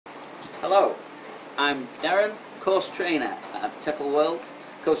Hello, I'm Darren, course trainer at TEFLworld,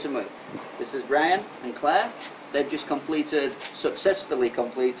 Koh Samui. This is Ryan and Claire. They've just successfully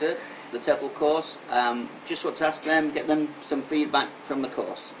completed the TEFL course. Just want to ask them, get them some feedback from the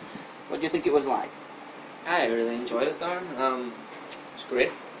course. What do you think it was like? I really enjoyed it, Darren. It's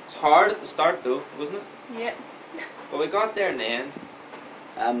great. It's hard at the start though, wasn't it? Yep. But we got there in the end.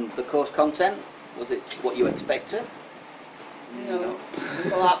 The course content, was it what you expected? No, it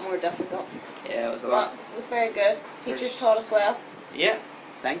was a lot more difficult. Yeah, it was a But lot. it was very good. Teachers taught us well. Yeah,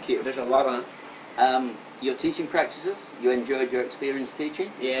 Thank you. there's a lot on it. Your teaching practices, you enjoyed your experience teaching?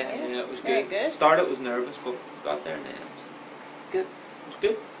 Yeah, Yeah, it was very good. good. Started was nervous, but got there in the end. Good. It was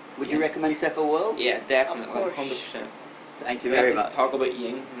good. Would you recommend TEFLworld? Yeah, definitely, Of course. 100%. Thank you We very have to much. talk about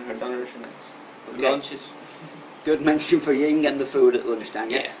Ying and her dinners and Okay. lunches. Good mention for Ying and the food at lunchtime,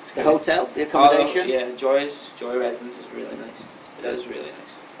 yeah? Yeah, it's The good. hotel, the accommodation? Yeah, Joy residence is really nice. It is really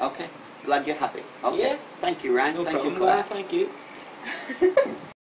nice. Okay, glad you're happy. Okay, Yeah. thank you Ryan, No thank problem. you Claire. Thank you.